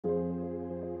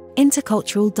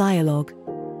Intercultural dialogue.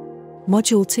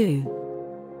 Module 2.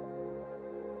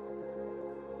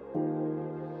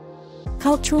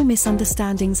 Cultural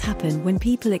misunderstandings happen when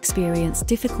people experience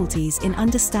difficulties in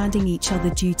understanding each other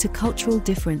due to cultural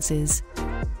differences.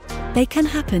 They can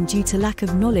happen due to lack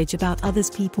of knowledge about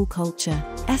others' people culture,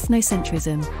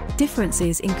 ethnocentrism,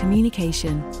 differences in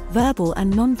communication, verbal and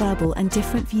non-verbal, and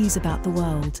different views about the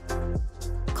world.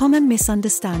 Common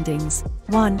misunderstandings.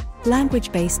 1.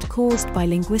 Language-based, caused by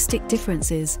linguistic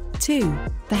differences. 2.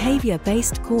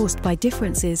 Behavior-based, caused by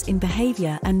differences in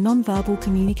behavior and non-verbal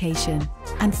communication.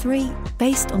 And 3.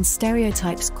 Based on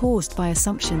stereotypes caused by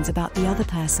assumptions about the other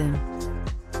person.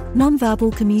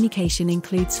 Non-verbal communication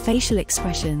includes facial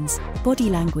expressions, body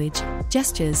language,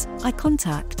 gestures, eye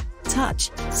contact,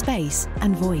 touch, space,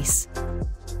 and voice.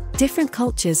 Different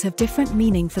cultures have different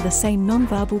meaning for the same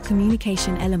non-verbal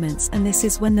communication elements, and this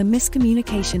is when the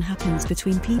miscommunication happens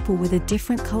between people with a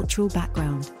different cultural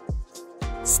background.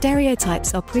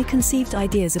 Stereotypes are preconceived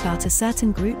ideas about a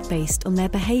certain group based on their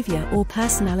behavior or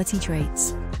personality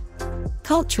traits.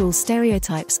 Cultural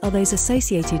stereotypes are those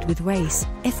associated with race,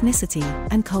 ethnicity,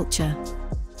 and culture.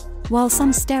 While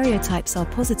some stereotypes are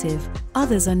positive,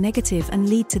 others are negative and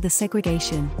lead to the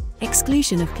segregation,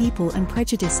 exclusion of people and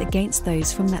prejudice against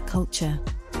those from that culture.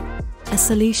 A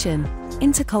solution: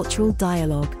 intercultural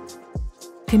dialogue.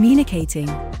 Communicating,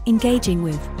 engaging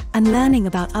with, and learning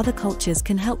about other cultures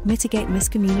can help mitigate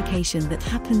miscommunication that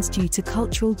happens due to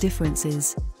cultural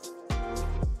differences.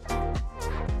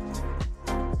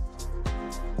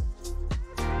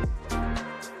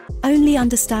 Only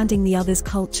understanding the other's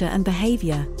culture and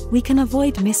behavior, we can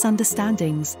avoid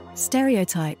misunderstandings,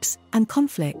 stereotypes, and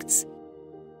conflicts.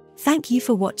 Thank you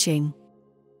for watching.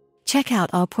 Check out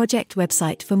our project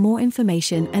website for more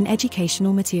information and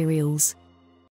educational materials.